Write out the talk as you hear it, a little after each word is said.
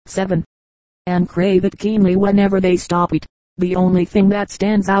7. And crave it keenly whenever they stop it. The only thing that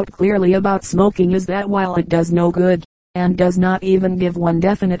stands out clearly about smoking is that while it does no good, and does not even give one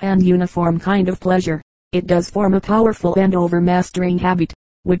definite and uniform kind of pleasure, it does form a powerful and overmastering habit,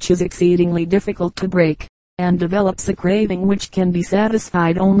 which is exceedingly difficult to break, and develops a craving which can be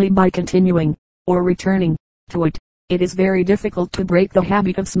satisfied only by continuing, or returning, to it. It is very difficult to break the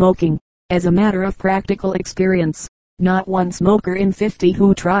habit of smoking. As a matter of practical experience, not one smoker in 50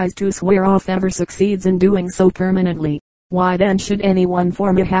 who tries to swear off ever succeeds in doing so permanently. Why then should anyone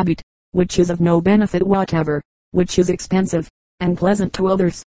form a habit, which is of no benefit whatever, which is expensive, and pleasant to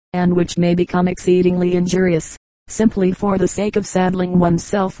others, and which may become exceedingly injurious, simply for the sake of saddling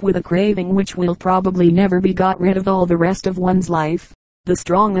oneself with a craving which will probably never be got rid of all the rest of one's life? The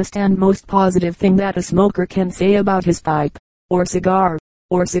strongest and most positive thing that a smoker can say about his pipe, or cigar,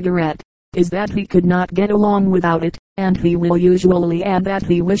 or cigarette, is that he could not get along without it, and he will usually add that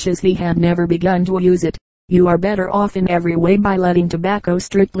he wishes he had never begun to use it. You are better off in every way by letting tobacco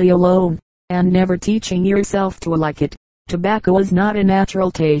strictly alone, and never teaching yourself to like it. Tobacco is not a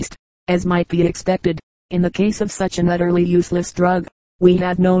natural taste, as might be expected. In the case of such an utterly useless drug, we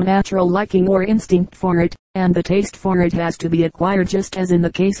have no natural liking or instinct for it, and the taste for it has to be acquired just as in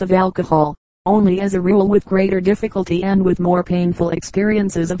the case of alcohol, only as a rule with greater difficulty and with more painful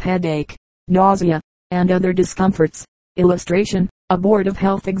experiences of headache, nausea, and other discomforts. Illustration: a Board of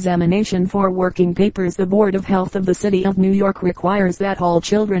Health examination for working papers. The Board of Health of the City of New York requires that all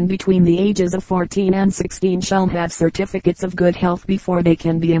children between the ages of 14 and 16 shall have certificates of good health before they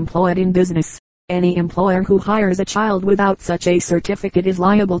can be employed in business. Any employer who hires a child without such a certificate is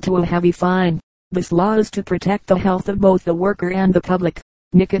liable to a heavy fine. This law is to protect the health of both the worker and the public.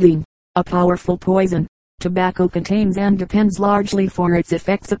 Nicotine, a powerful poison. Tobacco contains and depends largely for its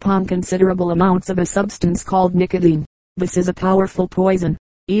effects upon considerable amounts of a substance called nicotine. This is a powerful poison,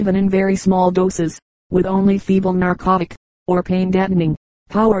 even in very small doses, with only feeble narcotic, or pain-deadening,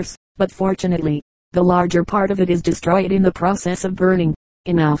 powers, but fortunately, the larger part of it is destroyed in the process of burning.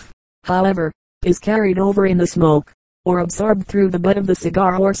 Enough, however, is carried over in the smoke, or absorbed through the butt of the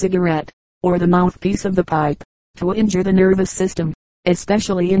cigar or cigarette, or the mouthpiece of the pipe, to injure the nervous system,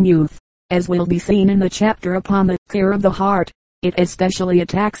 especially in youth. As will be seen in the chapter upon the care of the heart, it especially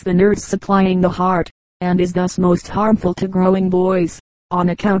attacks the nerves supplying the heart, and is thus most harmful to growing boys, on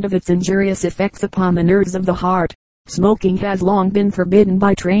account of its injurious effects upon the nerves of the heart. Smoking has long been forbidden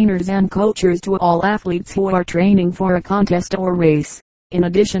by trainers and coachers to all athletes who are training for a contest or race. In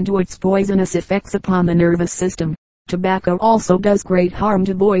addition to its poisonous effects upon the nervous system, tobacco also does great harm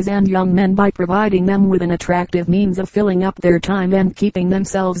to boys and young men by providing them with an attractive means of filling up their time and keeping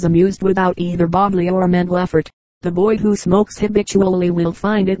themselves amused without either bodily or mental effort. The boy who smokes habitually will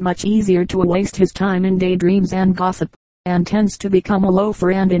find it much easier to waste his time in daydreams and gossip, and tends to become a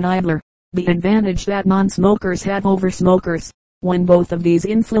loafer and an idler. The advantage that non-smokers have over smokers, when both of these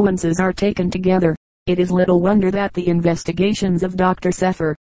influences are taken together, it is little wonder that the investigations of Dr.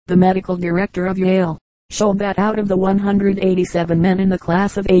 Seffer, the medical director of Yale, showed that out of the 187 men in the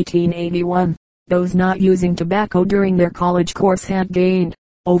class of 1881, those not using tobacco during their college course had gained,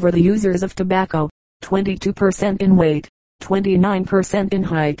 over the users of tobacco, 22% in weight, 29% in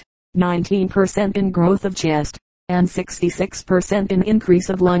height, 19% in growth of chest, and 66% in increase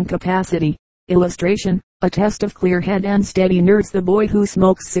of lung capacity. Illustration: a test of clear head and steady nerves. The boy who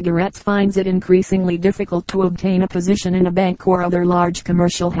smokes cigarettes finds it increasingly difficult to obtain a position in a bank or other large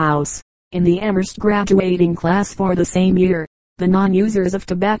commercial house. In the Amherst graduating class for the same year, the non-users of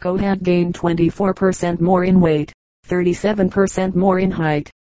tobacco had gained 24% more in weight, 37% more in height,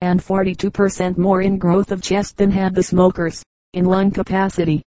 and 42% more in growth of chest than had the smokers. In lung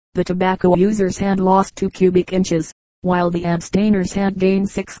capacity, the tobacco users had lost 2 cubic inches, while the abstainers had gained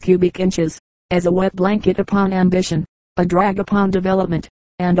 6 cubic inches. As a wet blanket upon ambition, a drag upon development,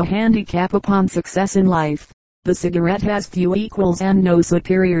 and a handicap upon success in life, the cigarette has few equals and no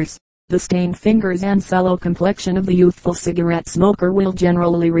superiors. The stained fingers and sallow complexion of the youthful cigarette smoker will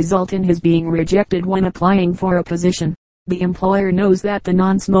generally result in his being rejected when applying for a position. The employer knows that the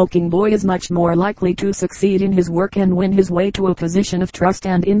non-smoking boy is much more likely to succeed in his work and win his way to a position of trust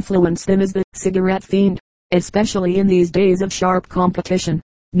and influence than is the cigarette fiend, especially in these days of sharp competition.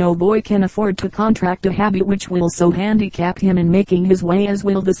 No boy can afford to contract a habit which will so handicap him in making his way as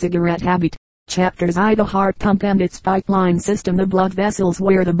will the cigarette habit. Chapters I. The heart pump and its pipeline system. The blood vessels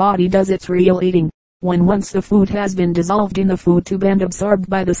where the body does its real eating. When once the food has been dissolved in the food tube and absorbed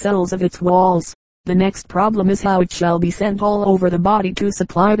by the cells of its walls, the next problem is how it shall be sent all over the body to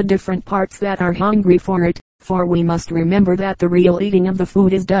supply the different parts that are hungry for it. For we must remember that the real eating of the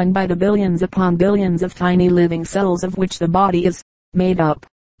food is done by the billions upon billions of tiny living cells of which the body is made up.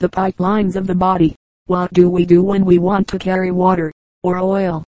 The pipelines of the body. What do we do when we want to carry water, or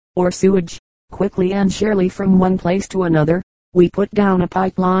oil, or sewage, quickly and surely from one place to another? We put down a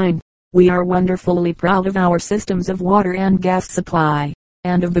pipeline. We are wonderfully proud of our systems of water and gas supply,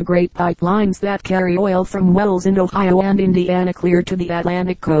 and of the great pipelines that carry oil from wells in Ohio and Indiana clear to the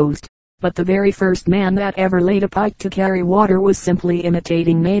Atlantic coast. But the very first man that ever laid a pipe to carry water was simply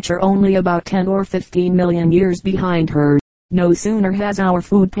imitating nature only about 10 or 15 million years behind her. No sooner has our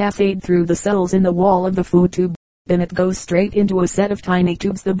food passed through the cells in the wall of the food tube, than it goes straight into a set of tiny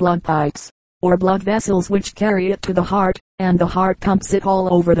tubes, the blood pipes, or blood vessels, which carry it to the heart, and the heart pumps it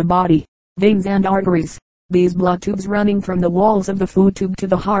all over the body. Veins and arteries. These blood tubes running from the walls of the food tube to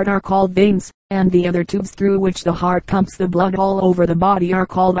the heart are called veins, and the other tubes through which the heart pumps the blood all over the body are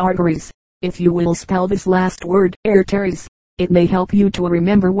called arteries. If you will spell this last word, arteries, it may help you to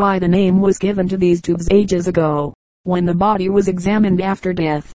remember why the name was given to these tubes ages ago. When the body was examined after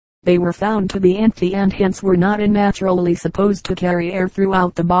death, they were found to be empty and hence were not naturally supposed to carry air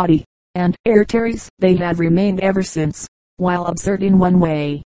throughout the body. And arteries they have remained ever since. While absurd in one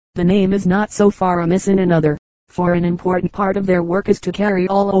way, the name is not so far amiss in another, for an important part of their work is to carry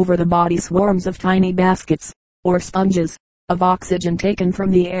all over the body swarms of tiny baskets, or sponges, of oxygen taken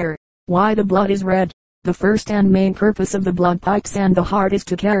from the air. Why the blood is red. The first and main purpose of the blood pipes and the heart is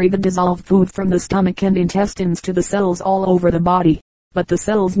to carry the dissolved food from the stomach and intestines to the cells all over the body. But the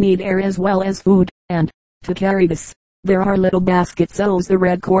cells need air as well as food, and, to carry this, there are little basket cells, the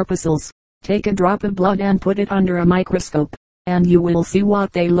red corpuscles. Take a drop of blood and put it under a microscope, and you will see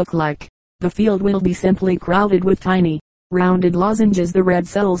what they look like. The field will be simply crowded with tiny, rounded lozenges, the red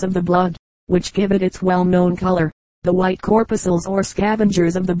cells of the blood, which give it its well-known color. The white corpuscles or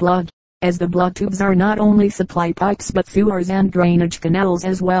scavengers of the blood, as the blood tubes are not only supply pipes but sewers and drainage canals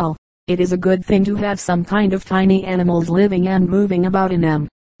as well. It is a good thing to have some kind of tiny animals living and moving about in them,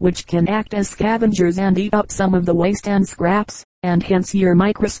 which can act as scavengers and eat up some of the waste and scraps, and hence your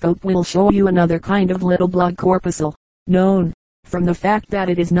microscope will show you another kind of little blood corpuscle, known, from the fact that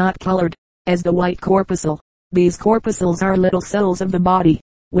it is not colored, as the white corpuscle. These corpuscles are little cells of the body,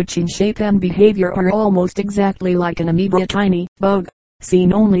 which in shape and behavior are almost exactly like an amoeba, a tiny bug,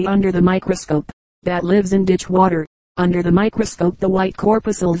 seen only under the microscope, that lives in ditch water. Under the microscope the white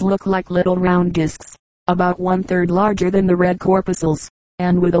corpuscles look like little round discs, about 1/3 larger than the red corpuscles,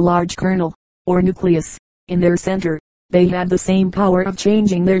 and with a large kernel, or nucleus, in their center. They have the same power of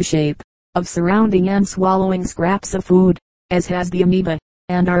changing their shape, of surrounding and swallowing scraps of food, as has the amoeba,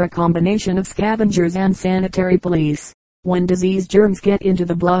 and are a combination of scavengers and sanitary police. When disease germs get into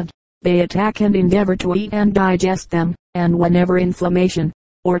the blood, they attack and endeavor to eat and digest them, and whenever inflammation,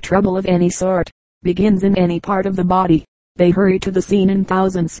 or trouble of any sort, begins in any part of the body, they hurry to the scene in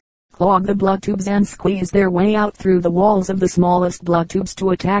thousands, clog the blood tubes and squeeze their way out through the walls of the smallest blood tubes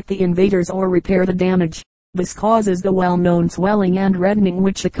to attack the invaders or repair the damage. This causes the well-known swelling and reddening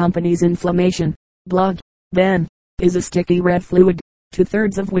which accompanies inflammation. Blood, then, is a sticky red fluid,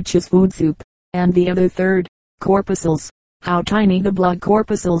 2/3 of which is food soup, and the other third, corpuscles. How tiny the blood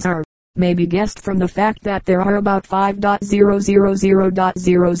corpuscles are, may be guessed from the fact that there are about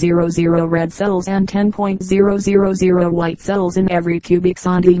 5.000.000 red cells and 10.000 white cells in every cubic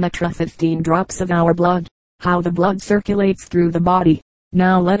centimeter of 15 drops of our blood. How the blood circulates through the body.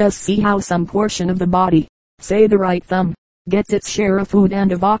 Now let us see how some portion of the body, say the right thumb, gets its share of food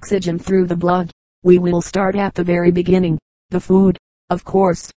and of oxygen through the blood. We will start at the very beginning. The food, of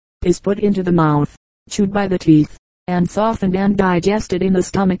course, is put into the mouth, chewed by the teeth, and softened and digested in the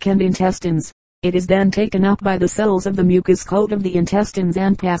stomach and intestines. It is then taken up by the cells of the mucous coat of the intestines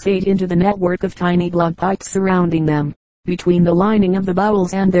and passed into the network of tiny blood pipes surrounding them, between the lining of the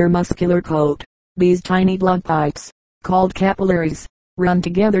bowels and their muscular coat. These tiny blood pipes, called capillaries, run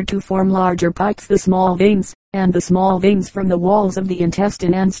together to form larger pipes, the small veins, and the small veins from the walls of the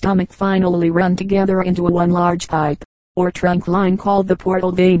intestine and stomach finally run together into one large pipe, or trunk line called the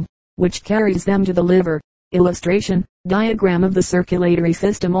portal vein, which carries them to the liver. Illustration, diagram of the circulatory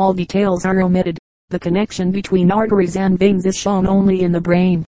system. All details are omitted. The connection between arteries and veins is shown only in the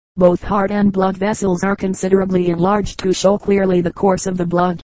brain. Both heart and blood vessels are considerably enlarged to show clearly the course of the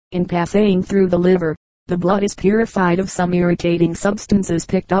blood. In passing through the liver, the blood is purified of some irritating substances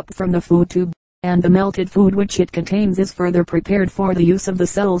picked up from the food tube, and the melted food which it contains is further prepared for the use of the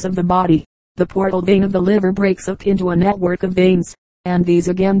cells of the body. The portal vein of the liver breaks up into a network of veins, and these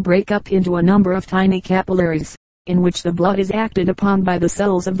again break up into a number of tiny capillaries, in which the blood is acted upon by the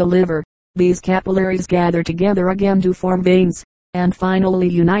cells of the liver. These capillaries gather together again to form veins, and finally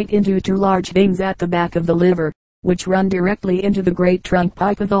unite into two large veins at the back of the liver, which run directly into the great trunk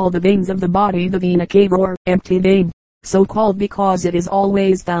pipe of all the veins of the body, the vena cava or empty vein. so called because it is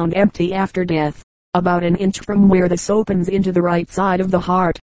always found empty after death, about an inch from where this opens into the right side of the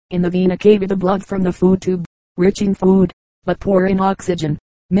heart. In the vena cava the blood from the food tube, rich in food, but poor in oxygen,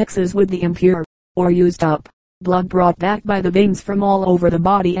 mixes with the impure, or used up, blood brought back by the veins from all over the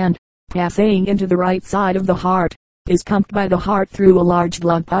body and, passing into the right side of the heart, is pumped by the heart through a large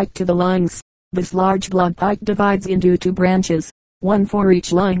blood pipe to the lungs. This large blood pipe divides into two branches, one for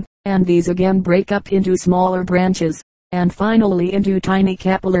each lung, and these again break up into smaller branches, and finally into tiny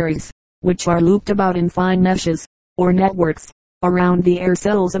capillaries, which are looped about in fine meshes, or networks, around the air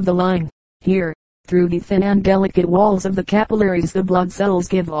cells of the lung. Here, through the thin and delicate walls of the capillaries the blood cells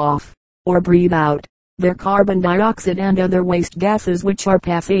give off, or breathe out, their carbon dioxide and other waste gases which are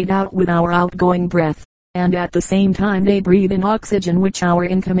passed out with our outgoing breath, and at the same time they breathe in oxygen which our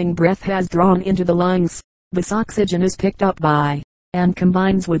incoming breath has drawn into the lungs. This oxygen is picked up by, and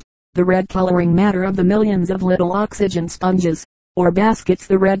combines with, the red coloring matter of the millions of little oxygen sponges, or baskets,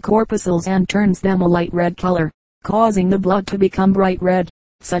 the red corpuscles, and turns them a light red color, causing the blood to become bright red,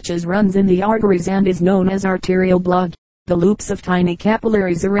 such as runs in the arteries and is known as arterial blood. The loops of tiny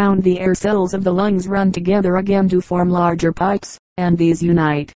capillaries around the air cells of the lungs run together again to form larger pipes, and these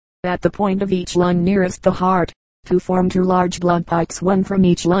unite, at the point of each lung nearest the heart, to form two large blood pipes, one from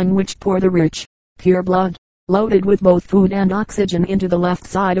each lung, which pour the rich, pure blood, loaded with both food and oxygen, into the left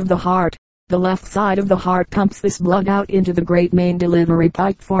side of the heart. The left side of the heart pumps this blood out into the great main delivery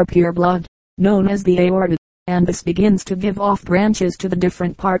pipe for pure blood, known as the aorta, and this begins to give off branches to the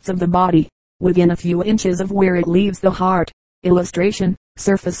different parts of the body, within a few inches of where it leaves the heart. Illustration: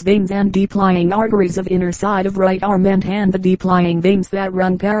 surface veins and deep-lying arteries of inner side of right arm and hand. The deep-lying veins that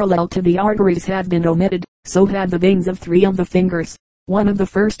run parallel to the arteries have been omitted, so had the veins of 3 of the fingers. One of the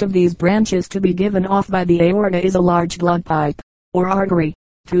first of these branches to be given off by the aorta is a large blood pipe, or artery,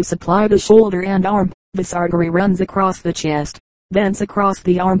 to supply the shoulder and arm. This artery runs across the chest, thence across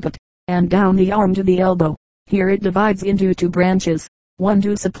the armpit, and down the arm to the elbow. Here it divides into 2 branches, one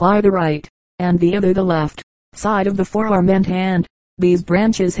to supply the right, and the other the left, side of the forearm and hand. These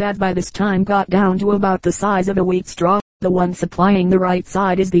branches had by this time got down to about the size of a wheat straw. The one supplying the right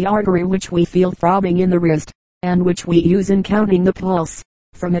side is the artery which we feel throbbing in the wrist, and which we use in counting the pulse.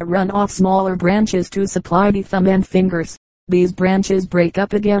 From it run off smaller branches to supply the thumb and fingers. These branches break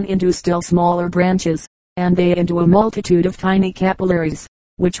up again into still smaller branches, and they into a multitude of tiny capillaries,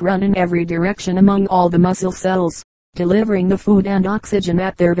 which run in every direction among all the muscle cells, delivering the food and oxygen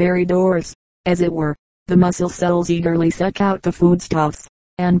at their very doors. As it were, the muscle cells eagerly suck out the foodstuffs,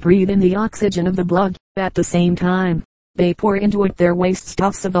 and breathe in the oxygen of the blood. At the same time, they pour into it their waste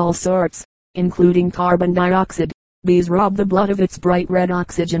stuffs of all sorts, including carbon dioxide. These rob the blood of its bright red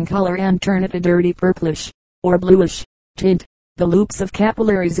oxygen color and turn it a dirty purplish, or bluish, tint. The loops of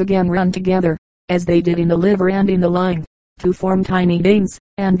capillaries again run together, as they did in the liver and in the lung, to form tiny veins,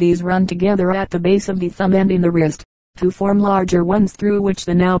 and these run together at the base of the thumb and in the wrist, to form larger ones through which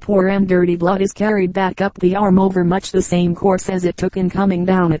the now poor and dirty blood is carried back up the arm over much the same course as it took in coming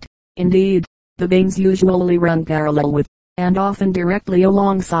down it. Indeed, the veins usually run parallel with, and often directly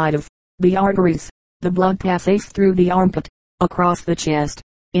alongside of, the arteries. The blood passes through the armpit, across the chest,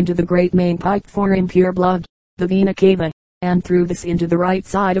 into the great main pipe for impure blood, the vena cava, and through this into the right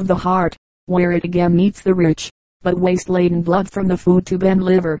side of the heart, where it again meets the rich, but waste-laden blood from the food tube and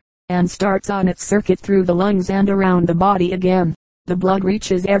liver, and starts on its circuit through the lungs and around the body again. The blood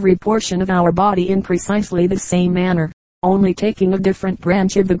reaches every portion of our body in precisely the same manner, only taking a different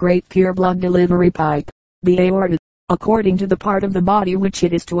branch of the great pure blood delivery pipe, the aorta, according to the part of the body which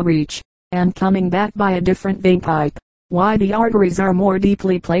it is to reach, and coming back by a different vein pipe. Why the arteries are more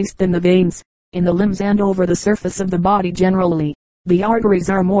deeply placed than the veins, in the limbs and over the surface of the body generally. The arteries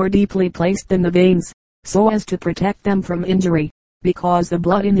are more deeply placed than the veins, so as to protect them from injury, because the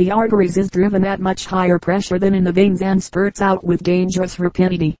blood in the arteries is driven at much higher pressure than in the veins and spurts out with dangerous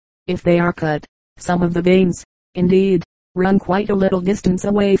rapidity. If they are cut, some of the veins, indeed, run quite a little distance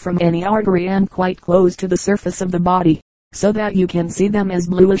away from any artery and quite close to the surface of the body, so that you can see them as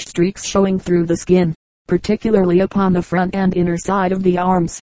bluish streaks showing through the skin, particularly upon the front and inner side of the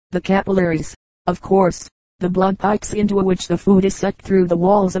arms. The capillaries, of course, the blood pipes into which the food is sucked through the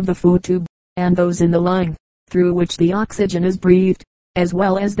walls of the food tube, and those in the lung, through which the oxygen is breathed, as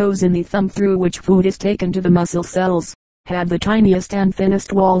well as those in the thumb through which food is taken to the muscle cells, had the tiniest and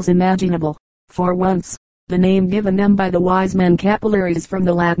thinnest walls imaginable. For once, the name given them by the wise men capillaries from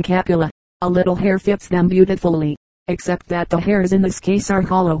the Latin capula, a little hair, fits them beautifully, except that the hairs in this case are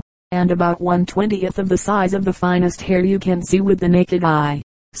hollow, and about 1/20th of the size of the finest hair you can see with the naked eye.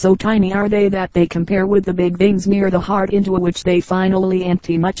 So tiny are they that they compare with the big veins near the heart, into which they finally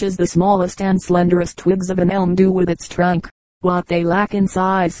empty, much as the smallest and slenderest twigs of an elm do with its trunk. What they lack in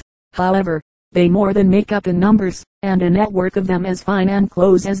size, however, they more than make up in numbers, and a network of them as fine and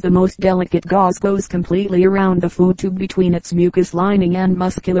close as the most delicate gauze goes completely around the food tube between its mucous lining and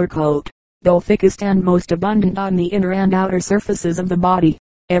muscular coat, though thickest and most abundant on the inner and outer surfaces of the body.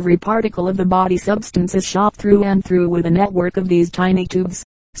 Every particle of the body substance is shot through and through with a network of these tiny tubes,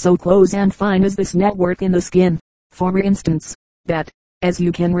 so close and fine is this network in the skin, for instance, that, as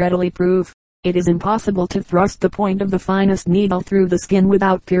you can readily prove, it is impossible to thrust the point of the finest needle through the skin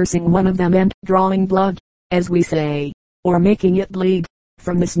without piercing one of them and drawing blood, as we say, or making it bleed.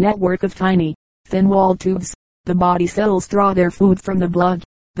 From this network of tiny, thin-walled tubes, the body cells draw their food from the blood.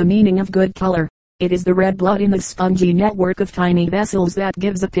 The meaning of good color. It is the red blood in the spongy network of tiny vessels that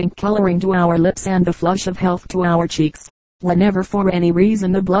gives a pink coloring to our lips and the flush of health to our cheeks. Whenever for any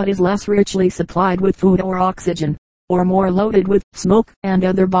reason the blood is less richly supplied with food or oxygen, or more loaded with smoke and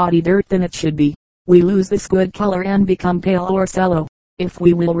other body dirt than it should be, we lose this good color and become pale or sallow. If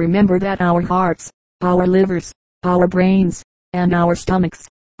we will remember that our hearts, our livers, our brains, and our stomachs,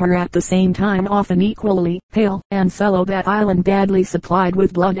 are at the same time often equally pale and sallow, that island badly supplied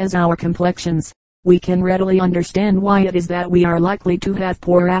with blood as our complexions, we can readily understand why it is that we are likely to have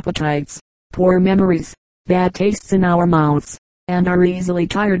poor appetites, poor memories, bad tastes in our mouths, and are easily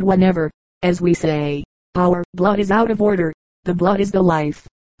tired whenever, as we say, our blood is out of order. The blood is the life.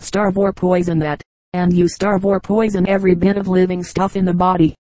 Starve or poison that, and you starve or poison every bit of living stuff in the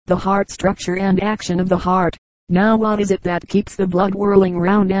body. The heart structure and action of the heart. Now what is it that keeps the blood whirling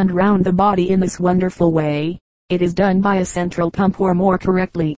round and round the body in this wonderful way? It is done by a central pump, or more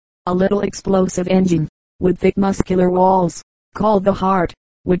correctly, a little explosive engine, with thick muscular walls, called the heart,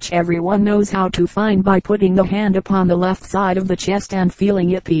 which everyone knows how to find by putting the hand upon the left side of the chest and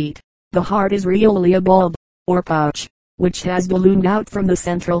feeling it beat. The heart is really a bulb, or pouch, which has ballooned out from the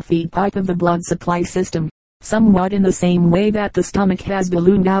central feed pipe of the blood supply system, somewhat in the same way that the stomach has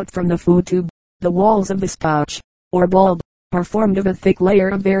ballooned out from the food tube. The walls of this pouch, or bulb, are formed of a thick layer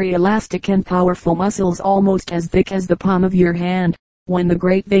of very elastic and powerful muscles, almost as thick as the palm of your hand. When the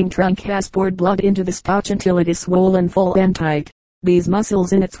great vein trunk has poured blood into this pouch until it is swollen full and tight, these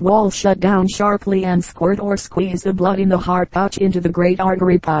muscles in its walls shut down sharply and squirt or squeeze the blood in the heart pouch into the great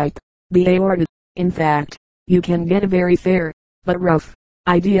artery pipe, the aorta. In fact, you can get a very fair, but rough,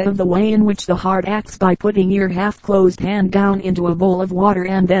 idea of the way in which the heart acts by putting your half-closed hand down into a bowl of water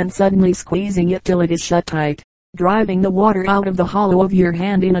and then suddenly squeezing it till it is shut tight, driving the water out of the hollow of your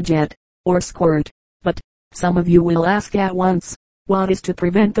hand in a jet, or squirt. But, some of you will ask at once, what is to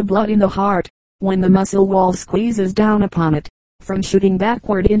prevent the blood in the heart, when the muscle wall squeezes down upon it, from shooting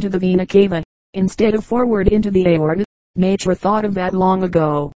backward into the vena cava, instead of forward into the aorta? Nature thought of that long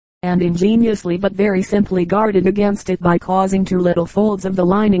ago, and ingeniously but very simply guarded against it by causing two little folds of the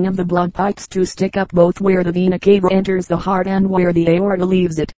lining of the blood pipes to stick up both where the vena cava enters the heart and where the aorta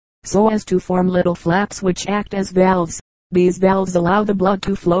leaves it, so as to form little flaps which act as valves. These valves allow the blood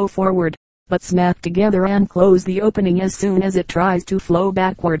to flow forward, but smack together and close the opening as soon as it tries to flow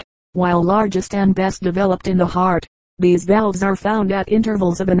backward. While largest and best developed in the heart, these valves are found at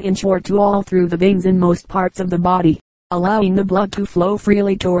intervals of an inch or two all through the veins in most parts of the body, allowing the blood to flow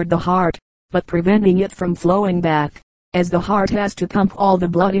freely toward the heart, but preventing it from flowing back, as the heart has to pump all the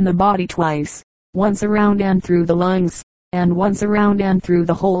blood in the body twice, once around and through the lungs, and once around and through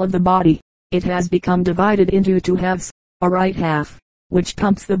the whole of the body. It has become divided into two halves, a right half, which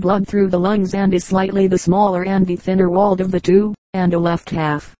pumps the blood through the lungs and is slightly the smaller and the thinner walled of the two, and a left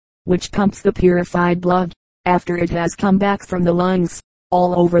half, which pumps the purified blood, after it has come back from the lungs,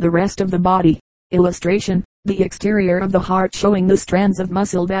 all over the rest of the body. Illustration: the exterior of the heart showing the strands of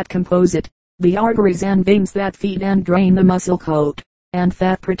muscle that compose it, the arteries and veins that feed and drain the muscle coat, and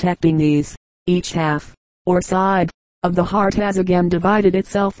fat protecting these. Each half, or side, of the heart has again divided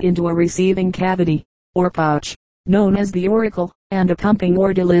itself into a receiving cavity, or pouch, known as the auricle, and a pumping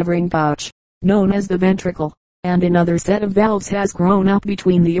or delivering pouch, known as the ventricle, and another set of valves has grown up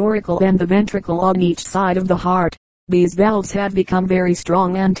between the auricle and the ventricle on each side of the heart. These valves have become very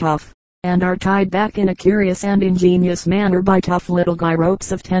strong and tough, and are tied back in a curious and ingenious manner by tough little guy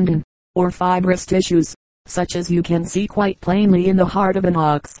ropes of tendon, or fibrous tissues, such as you can see quite plainly in the heart of an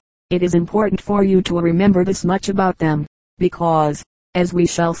ox. It is important for you to remember this much about them, because, as we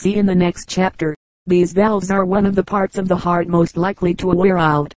shall see in the next chapter, these valves are one of the parts of the heart most likely to wear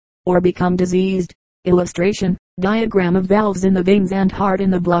out, or become diseased. Illustration: diagram of valves in the veins and heart.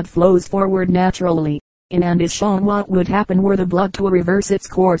 In the blood flows forward naturally, and is shown what would happen were the blood to reverse its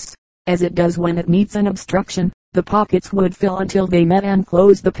course, as it does when it meets an obstruction. the pockets would fill until they met and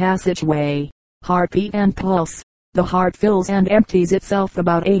closed the passageway. Heartbeat and pulse. The heart fills and empties itself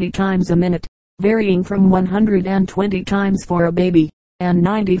about 80 times a minute, varying from 120 times for a baby, and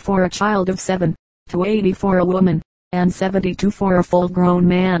 90 for a child of 7, to 80 for a woman, and 72 for a full-grown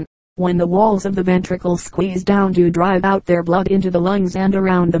man. When the walls of the ventricles squeeze down to drive out their blood into the lungs and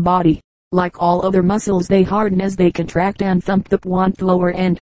around the body, like all other muscles they harden as they contract and thump the point lower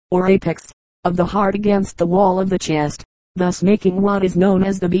end, or apex, of the heart against the wall of the chest, thus making what is known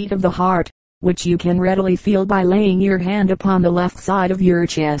as the beat of the heart, which you can readily feel by laying your hand upon the left side of your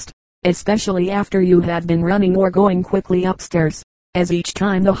chest, especially after you have been running or going quickly upstairs. As each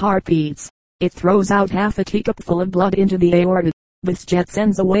time the heart beats, it throws out half a teacupful of blood into the aorta. This jet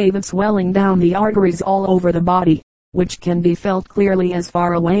sends a wave of swelling down the arteries all over the body, which can be felt clearly as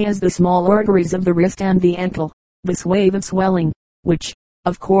far away as the small arteries of the wrist and the ankle. This wave of swelling, which,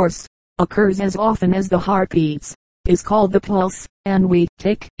 of course, occurs as often as the heart beats, is called the pulse, and we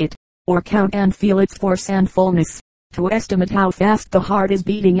take it, or count and feel its force and fullness, to estimate how fast the heart is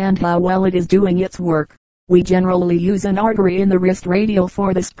beating and how well it is doing its work. We generally use an artery in the wrist radial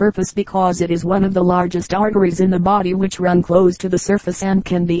for this purpose because it is one of the largest arteries in the body which run close to the surface and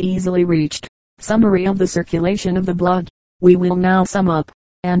can be easily reached. Summary of the circulation of the blood. We will now sum up,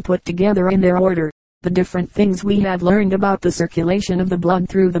 and put together in their order, the different things we have learned about the circulation of the blood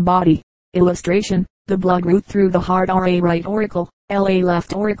through the body. Illustration: the blood route through the heart: RA right auricle, LA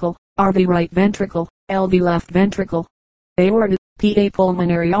left auricle, RV right ventricle, LV left ventricle. Aorta, PA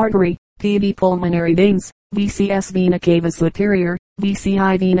pulmonary artery, PB pulmonary veins, VCS vena cava superior,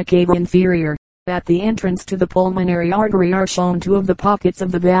 VCI vena cava inferior. At the entrance to the pulmonary artery are shown two of the pockets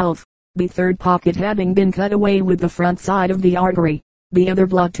of the valve, the third pocket having been cut away with the front side of the artery. The other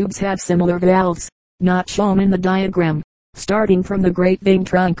blood tubes have similar valves, not shown in the diagram. Starting from the great vein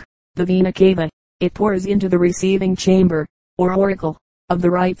trunk, the vena cava, it pours into the receiving chamber, or auricle, of the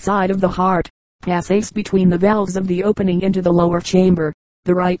right side of the heart, passes between the valves of the opening into the lower chamber,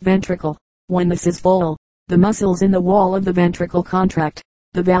 the right ventricle. When this is full, the muscles in the wall of the ventricle contract,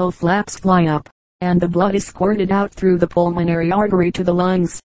 the valve flaps fly up, and the blood is squirted out through the pulmonary artery to the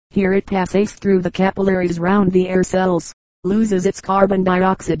lungs. Here it passes through the capillaries round the air cells, loses its carbon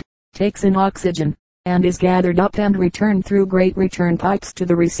dioxide, takes in oxygen, and is gathered up and returned through great return pipes to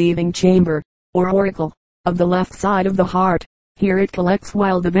the receiving chamber, or auricle, of the left side of the heart. Here it collects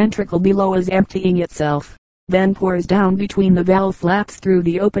while the ventricle below is emptying itself, then pours down between the valve flaps through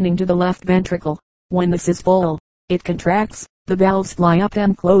the opening to the left ventricle. When this is full, it contracts, the valves fly up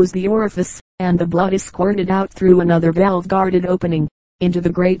and close the orifice, and the blood is squirted out through another valve-guarded opening, into the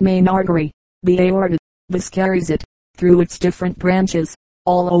great main artery, the aorta. This carries it, through its different branches,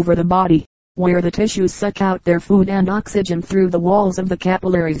 all over the body, where the tissues suck out their food and oxygen through the walls of the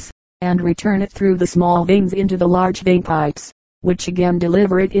capillaries, and return it through the small veins into the large vein pipes, which again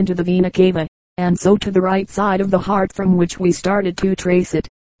deliver it into the vena cava, and so to the right side of the heart from which we started to trace it.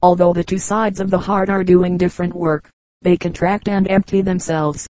 Although the two sides of the heart are doing different work, they contract and empty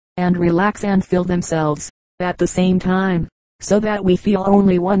themselves, and relax and fill themselves, at the same time, so that we feel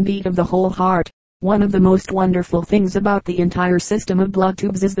only one beat of the whole heart. One of the most wonderful things about the entire system of blood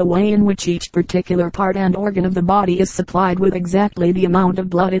tubes is the way in which each particular part and organ of the body is supplied with exactly the amount of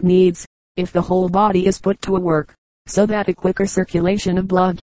blood it needs. If the whole body is put to work, so that a quicker circulation of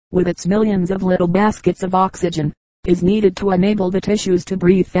blood, with its millions of little baskets of oxygen, is needed to enable the tissues to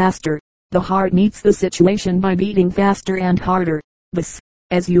breathe faster, the heart meets the situation by beating faster and harder. This,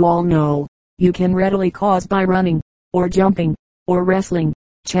 as you all know, you can readily cause by running, or jumping, or wrestling.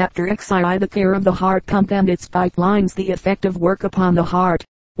 Chapter XII: the care of the heart pump and its pipelines. The effect of work upon the heart.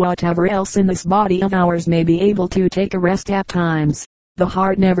 Whatever else in this body of ours may be able to take a rest at times, the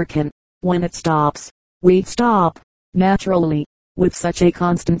heart never can. When it stops, we stop, naturally. With such a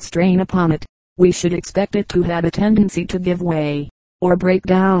constant strain upon it, we should expect it to have a tendency to give way, or break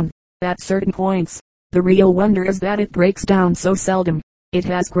down, at certain points. The real wonder is that it breaks down so seldom. It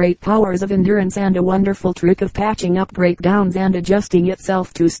has great powers of endurance and a wonderful trick of patching up breakdowns and adjusting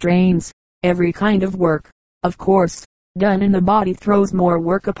itself to strains. Every kind of work, of course, done in the body throws more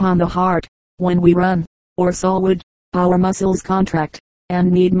work upon the heart. When we run, or saw wood, our muscles contract,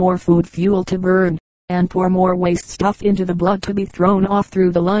 and need more food fuel to burn, and pour more waste stuff into the blood to be thrown off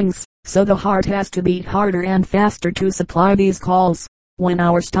through the lungs, so the heart has to beat harder and faster to supply these calls. When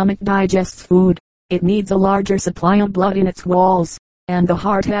our stomach digests food, it needs a larger supply of blood in its walls, and the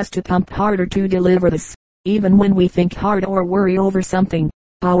heart has to pump harder to deliver this. Even when we think hard or worry over something,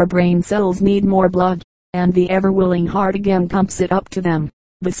 our brain cells need more blood, and the ever-willing heart again pumps it up to them.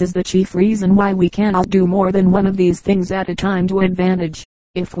 This is the chief reason why we cannot do more than one of these things at a time to advantage.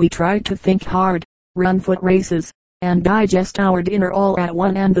 If we try to think hard, run foot races, and digest our dinner all at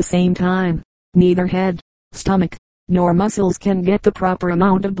one and the same time. Neither head, stomach, nor muscles can get the proper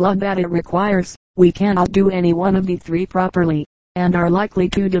amount of blood that it requires. We cannot do any one of the three properly, and are likely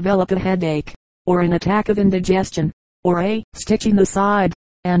to develop a headache, or an attack of indigestion, or a stitch in the side,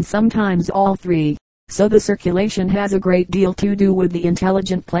 and sometimes all three. So the circulation has a great deal to do with the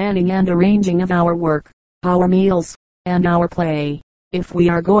intelligent planning and arranging of our work, our meals, and our play. If we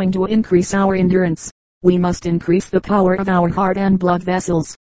are going to increase our endurance, we must increase the power of our heart and blood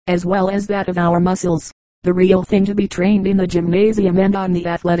vessels, as well as that of our muscles. The real thing to be trained in the gymnasium and on the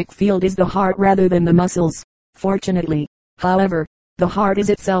athletic field is the heart rather than the muscles. Fortunately, however, the heart is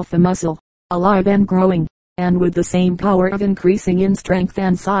itself a muscle, alive and growing, and with the same power of increasing in strength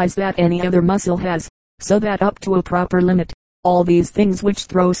and size that any other muscle has, so that up to a proper limit, all these things which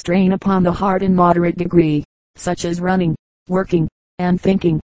throw strain upon the heart in moderate degree, such as running, working, and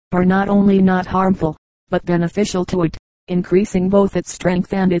thinking, are not only not harmful, but beneficial to it, increasing both its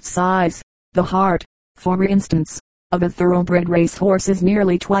strength and its size. The heart, for instance, of a thoroughbred race horse is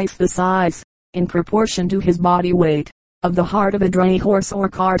nearly twice the size, in proportion to his body weight, of the heart of a dray horse or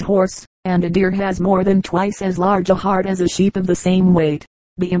cart horse, and a deer has more than twice as large a heart as a sheep of the same weight.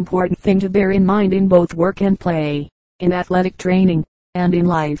 The important thing to bear in mind in both work and play, in athletic training, and in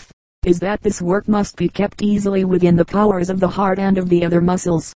life, is that this work must be kept easily within the powers of the heart and of the other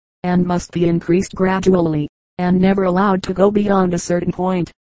muscles, and must be increased gradually, and never allowed to go beyond a certain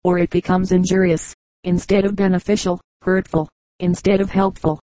point, or it becomes injurious, instead of beneficial, hurtful, instead of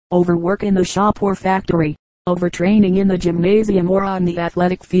helpful. Overwork in the shop or factory, overtraining in the gymnasium or on the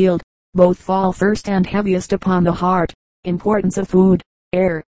athletic field, both fall first and heaviest upon the heart. Importance of food,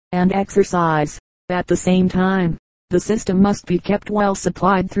 air, and exercise. At the same time, the system must be kept well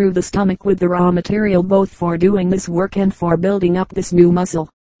supplied through the stomach with the raw material both for doing this work and for building up this new muscle.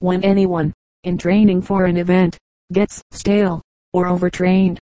 When anyone, in training for an event, gets stale, or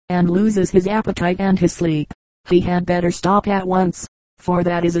overtrained, and loses his appetite and his sleep, he had better stop at once, for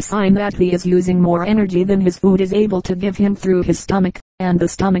that is a sign that he is using more energy than his food is able to give him through his stomach, and the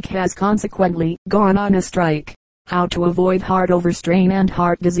stomach has consequently gone on a strike. How to avoid heart overstrain and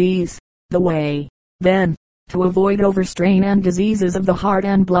heart disease. The way, then, to avoid overstrain and diseases of the heart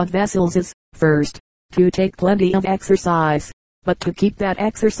and blood vessels is, first, to take plenty of exercise, but to keep that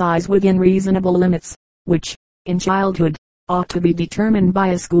exercise within reasonable limits, which, in childhood, ought to be determined by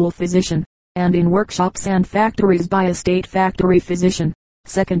a school physician, and in workshops and factories by a state factory physician.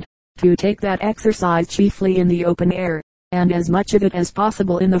 Second, to take that exercise chiefly in the open air, and as much of it as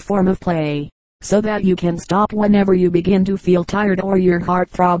possible in the form of play, so that you can stop whenever you begin to feel tired or your heart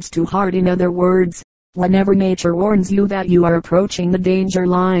throbs too hard. In other words, whenever nature warns you that you are approaching the danger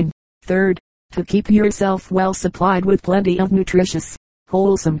line. Third, to keep yourself well supplied with plenty of nutritious,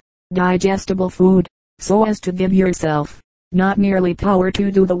 wholesome, digestible food, so as to give yourself, not merely power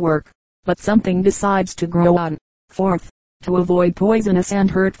to do the work, but something besides to grow on. Fourth, to avoid poisonous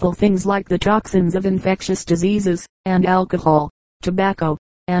and hurtful things like the toxins of infectious diseases, and alcohol, tobacco,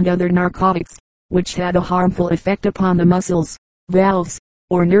 and other narcotics, which had a harmful effect upon the muscles, valves,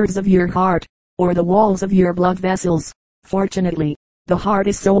 or nerves of your heart, or the walls of your blood vessels. Fortunately, the heart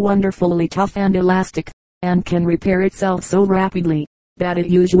is so wonderfully tough and elastic, and can repair itself so rapidly, that it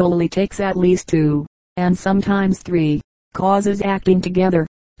usually takes at least 2, and sometimes 3, causes acting together,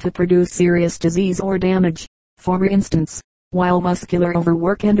 to produce serious disease or damage. For instance, while muscular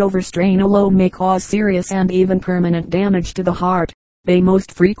overwork and overstrain alone may cause serious and even permanent damage to the heart, they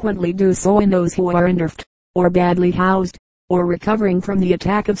most frequently do so in those who are underfed, or badly housed, or recovering from the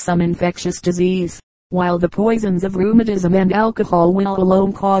attack of some infectious disease. While the poisons of rheumatism and alcohol will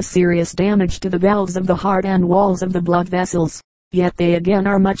alone cause serious damage to the valves of the heart and walls of the blood vessels, yet they again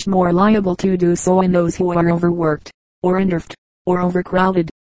are much more liable to do so in those who are overworked, or underfed, or overcrowded.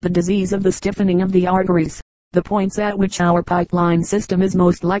 The disease of the stiffening of the arteries, the points at which our pipeline system is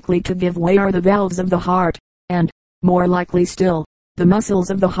most likely to give way, are the valves of the heart, and, more likely still, the muscles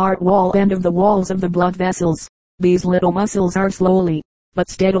of the heart wall and of the walls of the blood vessels. These little muscles are slowly, but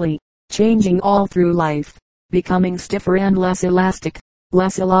steadily, changing all through life, becoming stiffer and less elastic,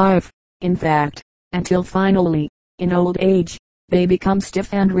 less alive, in fact, until finally, in old age, they become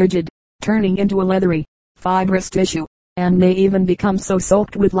stiff and rigid, turning into a leathery, fibrous tissue, and may even become so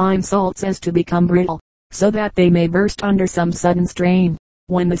soaked with lime salts as to become brittle, so that they may burst under some sudden strain.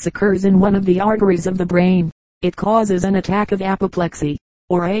 When this occurs in one of the arteries of the brain, it causes an attack of apoplexy,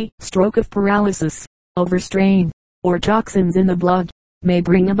 or a stroke of paralysis. Overstrain, or toxins in the blood, may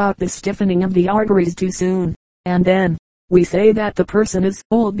bring about the stiffening of the arteries too soon, and then, we say that the person is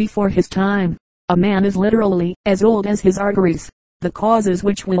old before his time. A man is literally as old as his arteries. The causes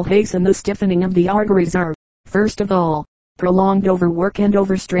which will hasten the stiffening of the arteries are, first of all, prolonged overwork and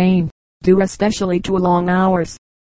overstrain, due especially to long hours,